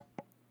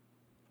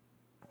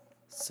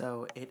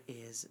So it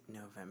is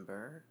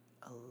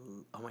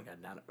oh my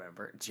god, not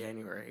November,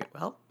 January.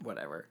 Well,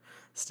 whatever.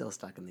 Still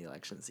stuck in the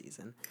election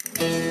season.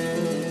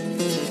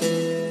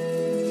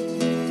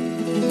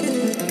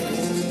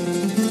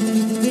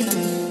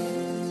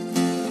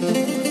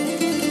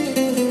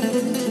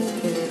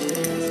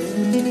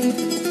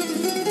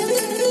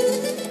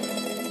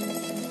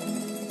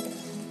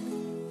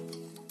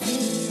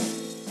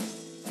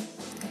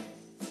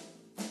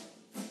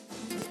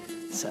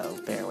 So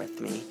bear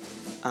with me.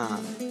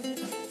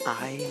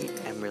 I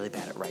am really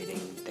bad at writing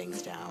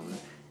things down,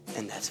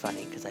 and that's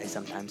funny because I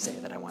sometimes say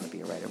that I want to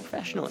be a writer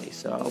professionally,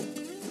 so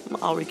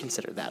I'll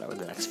reconsider that over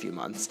the next few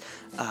months.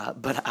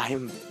 But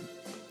I'm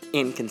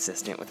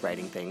inconsistent with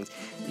writing things.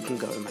 You can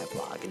go to my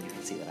blog and you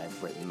can see that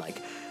I've written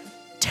like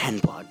 10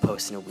 blog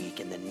posts in a week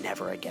and then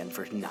never again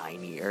for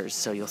 9 years,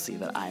 so you'll see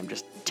that I'm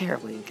just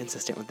terribly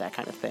inconsistent with that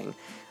kind of thing.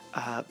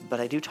 But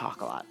I do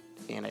talk a lot,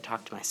 and I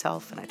talk to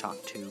myself, and I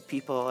talk to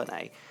people, and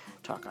I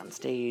talk on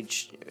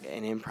stage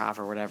in improv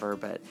or whatever,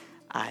 but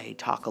I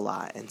talk a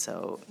lot, and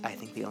so I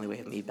think the only way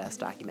of me best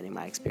documenting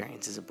my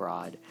experiences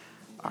abroad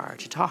are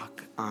to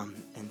talk.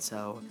 And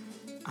so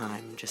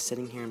I'm just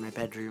sitting here in my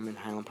bedroom in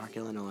Highland Park,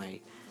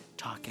 Illinois,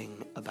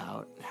 talking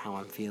about how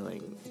I'm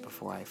feeling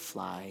before I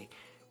fly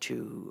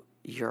to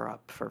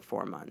Europe for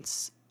 4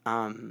 months.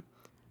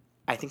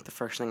 I think the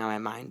first thing on my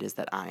mind is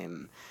that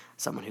I'm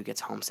someone who gets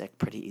homesick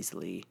pretty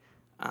easily,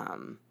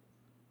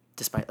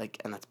 despite,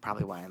 and that's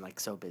probably why I'm,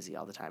 so busy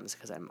all the time, is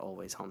because I'm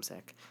always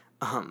homesick.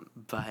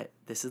 But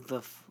this is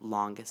the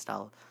longest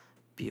I'll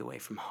be away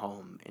from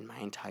home in my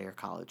entire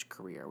college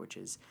career, which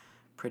is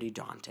pretty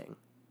daunting.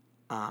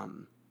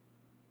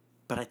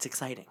 But it's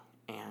exciting,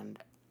 and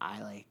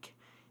I,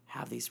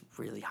 have these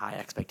really high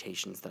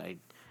expectations that I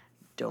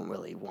don't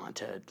really want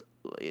to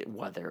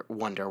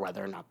wonder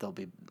whether or not they'll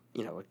be,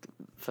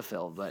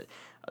 fulfilled, but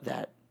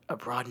that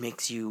abroad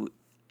makes you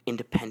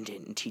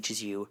independent and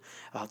teaches you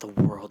about the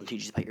world and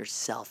teaches you about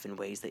yourself in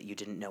ways that you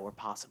didn't know were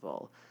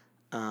possible.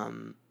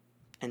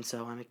 And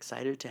so I'm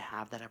excited to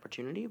have that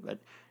opportunity, but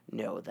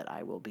know that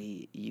I will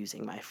be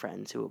using my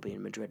friends who will be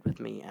in Madrid with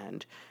me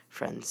and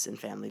friends and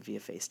family via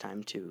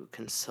FaceTime to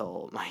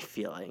console my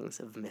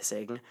feelings of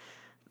missing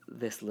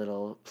this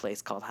little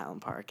place called Highland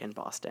Park in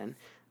Boston.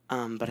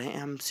 But I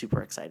am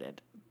super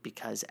excited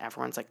because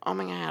everyone's like, oh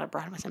my god,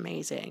 Abroad was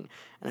amazing.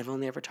 And I've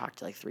only ever talked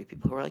to 3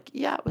 people who are like,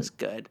 yeah, it was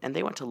good. And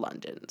they went to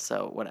London,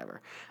 so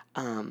whatever.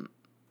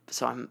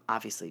 So I'm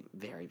obviously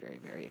very, very,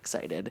 very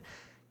excited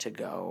to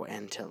go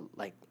and to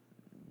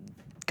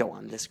go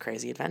on this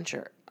crazy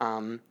adventure.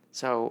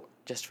 So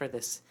just for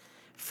this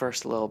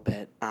first little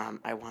bit,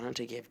 I wanted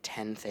to give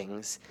 10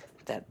 things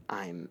that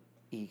I'm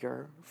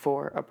eager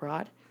for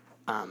abroad.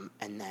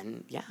 And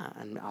then,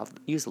 and I'll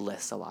use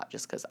lists a lot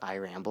just because I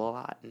ramble a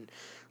lot, and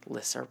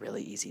lists are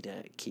really easy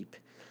to keep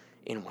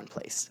in one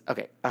place.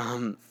 Okay,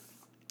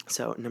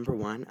 so number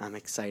 1, I'm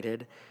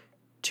excited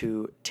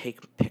to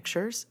take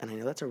pictures, and I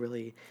know that's a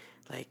really,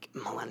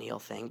 millennial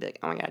thing,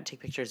 oh my god, take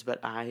pictures, but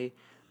I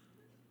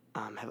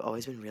have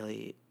always been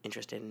really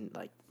interested in,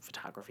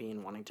 photography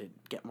and wanting to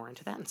get more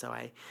into that, and so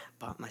I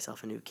bought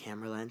myself a new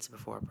camera lens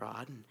before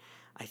abroad, and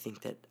I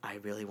think that I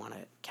really want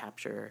to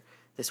capture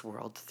this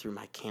world through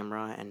my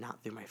camera and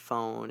not through my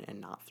phone and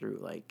not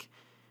through,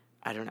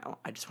 I don't know,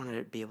 I just want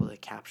to be able to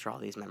capture all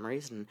these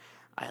memories, and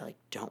I,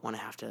 don't want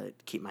to have to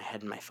keep my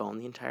head in my phone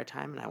the entire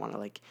time, and I want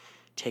to,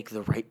 take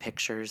the right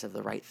pictures of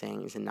the right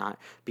things and not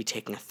be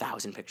taking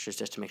 1,000 pictures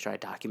just to make sure I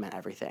document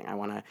everything. I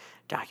want to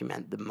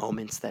document the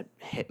moments that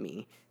hit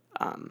me,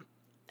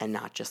 and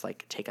not just,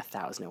 take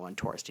 1,001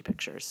 touristy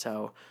pictures.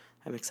 So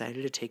I'm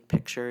excited to take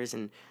pictures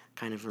and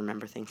kind of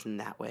remember things in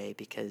that way,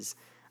 because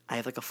I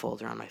have, a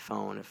folder on my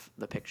phone of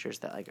the pictures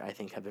that, I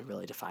think have been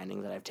really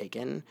defining that I've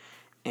taken,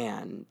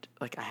 and,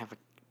 I have,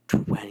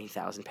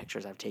 20,000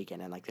 pictures I've taken,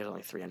 and, there's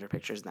only 300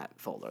 pictures in that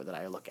folder that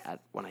I look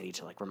at when I need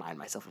to, remind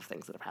myself of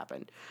things that have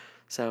happened.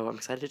 So I'm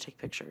excited to take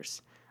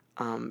pictures.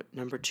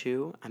 Number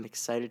 2, I'm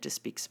excited to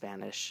speak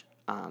Spanish.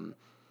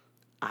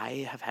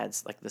 I have had,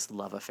 this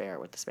love affair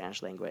with the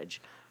Spanish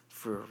language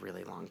for a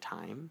really long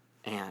time,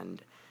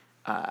 and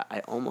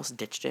I almost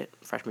ditched it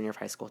freshman year of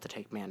high school to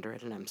take Mandarin,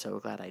 and I'm so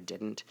glad I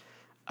didn't,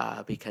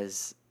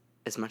 because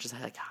as much as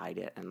I, hide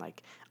it, and,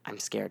 I'm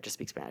scared to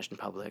speak Spanish in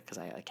public because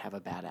I, have a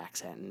bad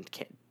accent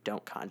and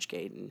don't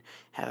conjugate and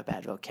have a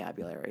bad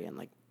vocabulary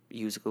and,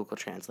 use Google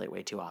Translate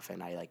way too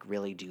often, I,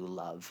 really do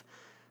love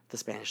the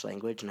Spanish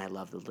language, and I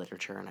love the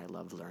literature, and I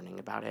love learning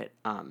about it.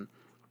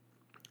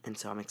 And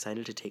so I'm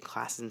excited to take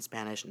classes in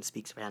Spanish and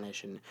speak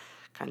Spanish and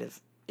kind of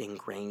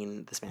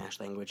ingrain the Spanish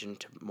language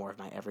into more of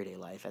my everyday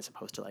life, as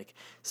opposed to,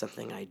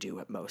 something I do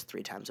at most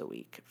 3 times a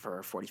week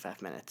for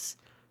 45 minutes.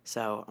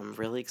 So I'm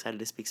really excited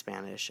to speak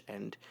Spanish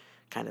and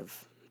kind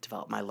of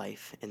develop my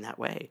life in that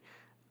way.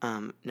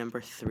 Number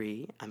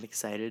 3, I'm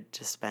excited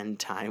to spend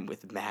time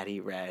with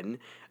Maddie Wren.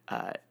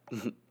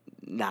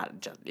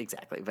 Not just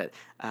exactly, but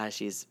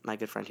she's my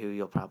good friend who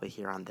you'll probably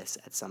hear on this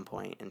at some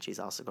point, and she's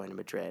also going to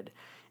Madrid.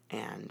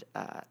 And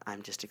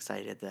I'm just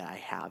excited that I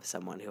have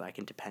someone who I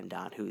can depend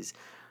on, who's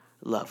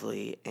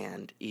lovely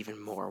and even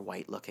more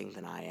white looking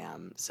than I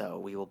am. So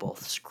we will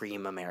both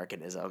scream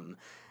Americanism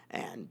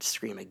and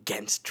scream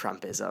against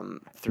Trumpism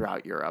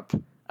throughout Europe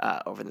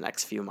over the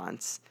next few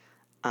months.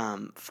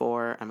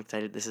 Four, I'm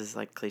excited. This is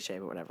like cliche,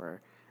 but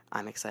whatever.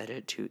 I'm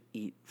excited to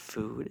eat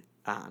food.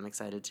 I'm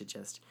excited to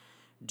just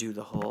do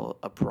the whole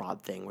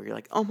abroad thing where you're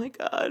like, oh my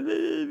god,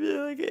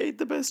 like I ate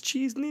the best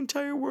cheese in the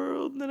entire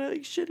world, and then I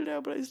like shit it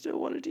out, but I still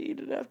wanted to eat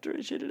it after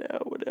I shit it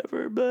out,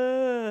 whatever.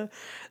 Blah.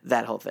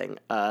 That whole thing.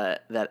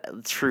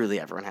 That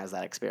truly everyone has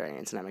that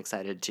experience, and I'm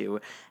excited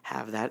to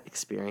have that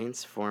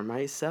experience for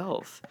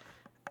myself.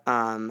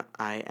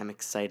 I am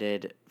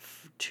excited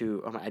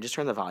to. I just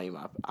turned the volume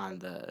up on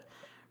the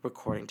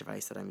recording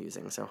device that I'm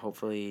using, so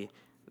hopefully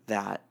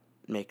that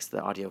makes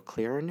the audio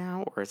clearer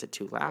now, or is it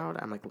too loud?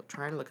 I'm like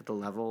trying to look at the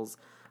levels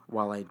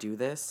while I do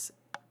this.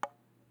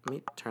 Let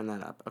me turn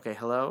that up. Okay,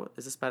 hello?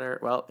 Is this better?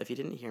 Well, if you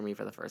didn't hear me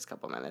for the first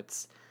couple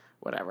minutes,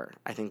 whatever.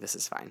 I think this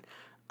is fine.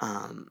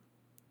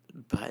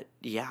 But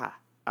yeah,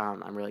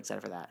 I'm really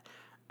excited for that.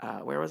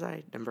 Where was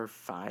I? Number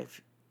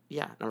 5?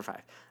 Yeah, number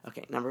 5.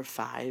 Okay, number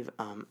 5,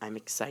 I'm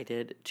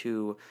excited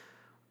to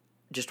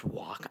just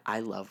walk. I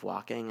love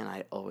walking, and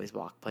I always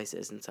walk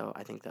places, and so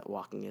I think that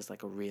walking is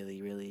like a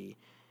really, really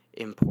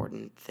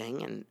important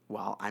thing. And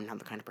while I'm not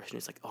the kind of person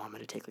who's like, oh, I'm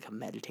going to take like a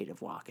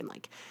meditative walk and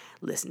like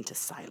listen to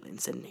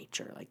silence and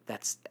nature, like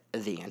that's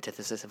the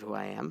antithesis of who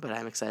I am, but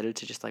I'm excited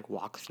to just like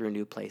walk through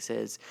new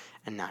places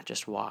and not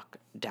just walk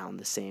down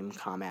the same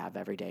Comm Ave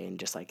every day and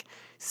just like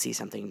see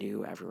something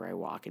new everywhere I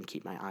walk and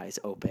keep my eyes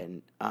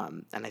open.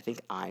 And I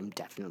think I'm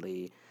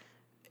definitely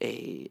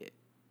a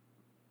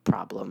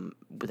problem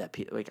with that.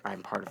 Like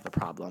I'm part of the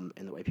problem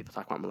in the way people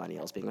talk about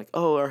millennials being like,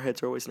 oh, our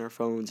heads are always in our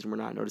phones and we're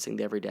not noticing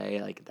the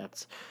everyday. Like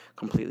that's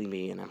completely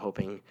me, and I'm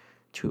hoping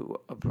to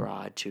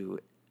abroad to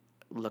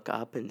look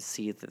up and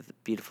see the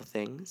beautiful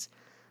things.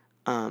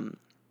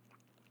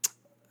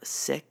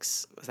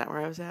 6, was that where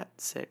I was at?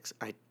 6,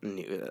 I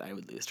knew that I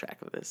would lose track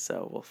of this,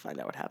 so we'll find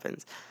out what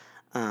happens.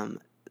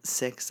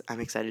 6, I'm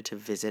excited to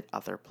visit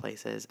other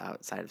places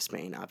outside of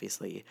Spain,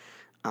 obviously.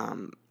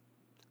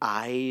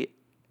 I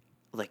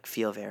like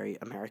feel very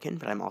American,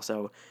 but I'm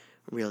also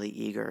really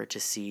eager to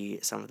see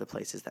some of the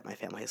places that my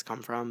family has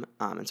come from.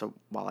 And so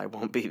while I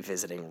won't be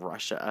visiting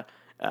Russia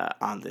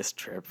on this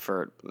trip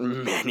for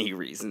many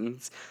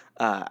reasons,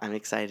 I'm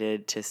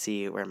excited to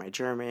see where my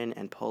German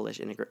and Polish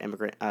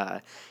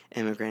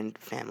immigrant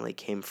family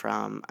came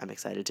from. I'm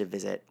excited to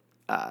visit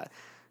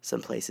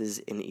some places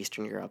in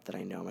Eastern Europe that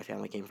I know my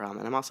family came from.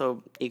 And I'm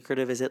also eager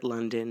to visit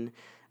London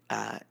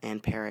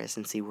and Paris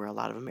and see where a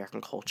lot of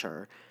American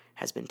culture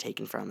has been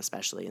taken from,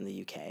 especially in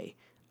the UK,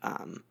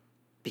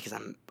 because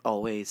I'm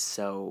always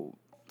so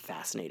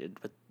fascinated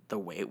with the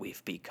way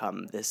we've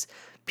become this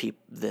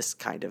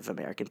kind of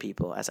American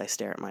people as I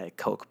stare at my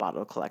Coke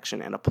bottle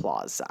collection and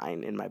applause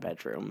sign in my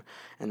bedroom.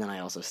 And then I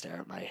also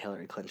stare at my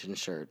Hillary Clinton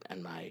shirt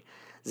and my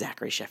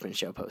Zachary Shefman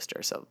show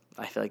poster. So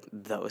I feel like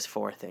those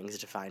 4 things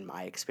define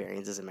my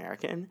experience as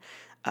American.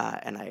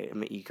 And I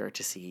am eager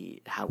to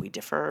see how we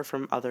differ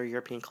from other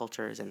European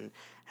cultures and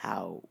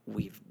how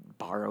we've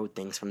borrowed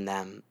things from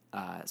them.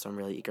 So I'm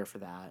really eager for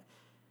that.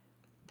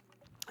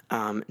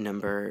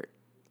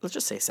 Let's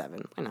just say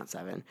 7. Why not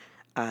 7?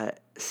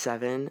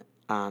 7,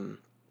 I'm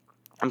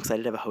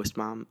excited to have a host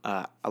mom.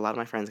 A lot of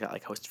my friends got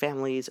like host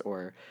families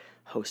or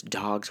host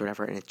dogs or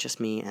whatever, and it's just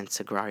me and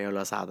Sagrario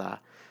Lozada.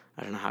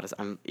 I don't know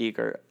I'm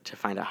eager to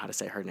find out how to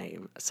say her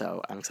name.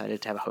 So I'm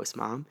excited to have a host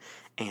mom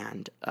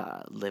and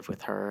live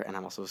with her. And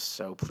I'm also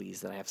so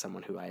pleased that I have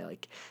someone who I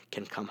like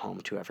can come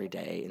home to every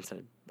day instead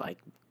of like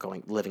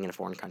living in a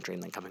foreign country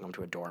and then coming home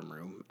to a dorm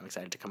room. I'm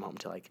excited to come home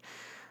to like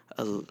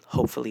a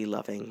hopefully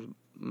loving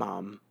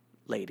mom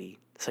lady,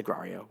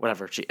 Sagrario,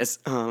 whatever she is.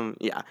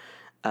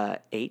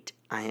 8,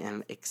 I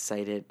am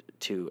excited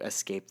to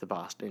escape the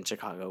Boston and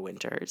Chicago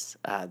winters.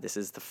 This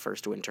is the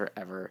first winter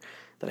ever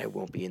that I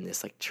won't be in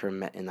this like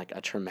in like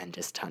a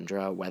tremendous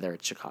tundra, whether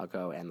it's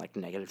Chicago and like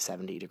negative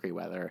 70-degree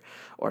weather,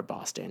 or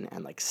Boston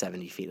and like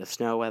 70 feet of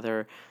snow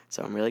weather.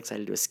 So I'm really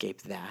excited to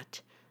escape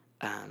that.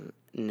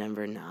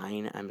 Number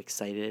 9, I'm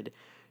excited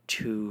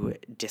to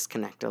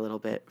disconnect a little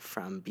bit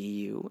from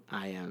BU.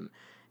 I am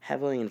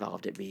heavily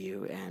involved at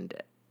BU and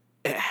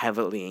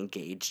heavily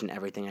engaged in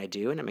everything I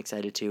do, and I'm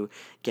excited to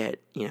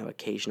get,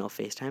 occasional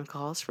FaceTime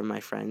calls from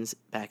my friends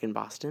back in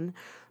Boston,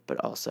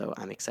 but also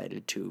I'm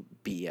excited to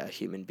be a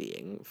human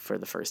being for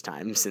the first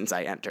time since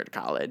I entered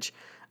college.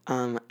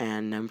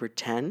 And number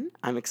 10,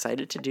 I'm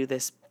excited to do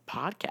this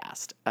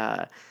podcast.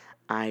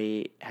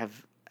 I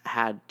have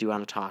had Do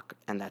Want to Talk,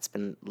 and that's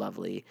been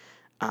lovely.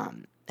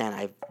 And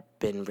I've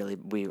been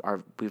we've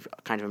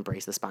kind of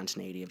embraced the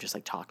spontaneity of just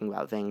like talking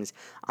about things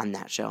on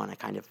that show, and I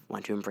kind of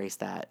want to embrace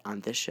that on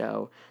this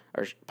show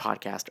or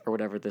podcast or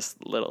whatever this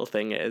little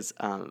thing is.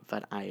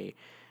 But I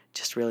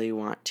just really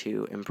want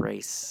to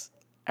embrace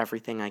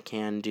everything I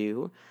can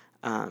do,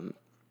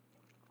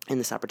 in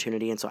this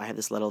opportunity, and so I have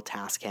this little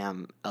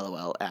Tascam,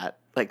 LOL, at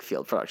like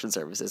Field Production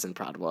Services in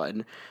Prod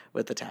 1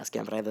 with the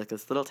Tascam, but I have like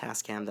this little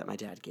Tascam that my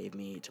dad gave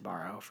me to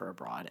borrow for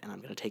abroad, and I'm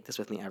going to take this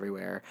with me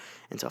everywhere,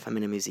 and so if I'm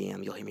in a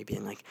museum, you'll hear me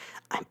being like,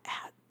 I'm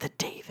at the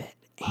David,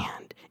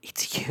 and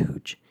it's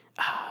huge.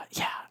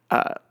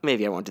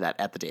 Maybe I won't do that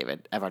at the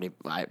David. I'm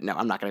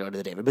not going to go to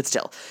the David, but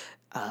still,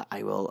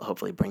 I will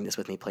hopefully bring this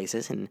with me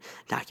places and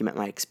document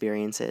my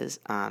experiences,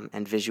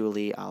 and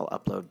visually I'll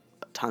upload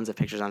tons of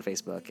pictures on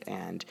Facebook,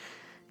 and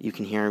you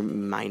can hear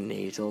my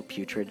nasal,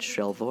 putrid,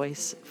 shrill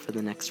voice for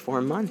the next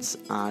 4 months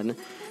on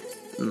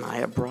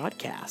my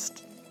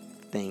Abroadcast.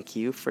 Thank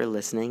you for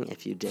listening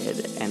if you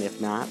did, and if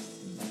not,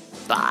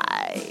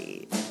 bye.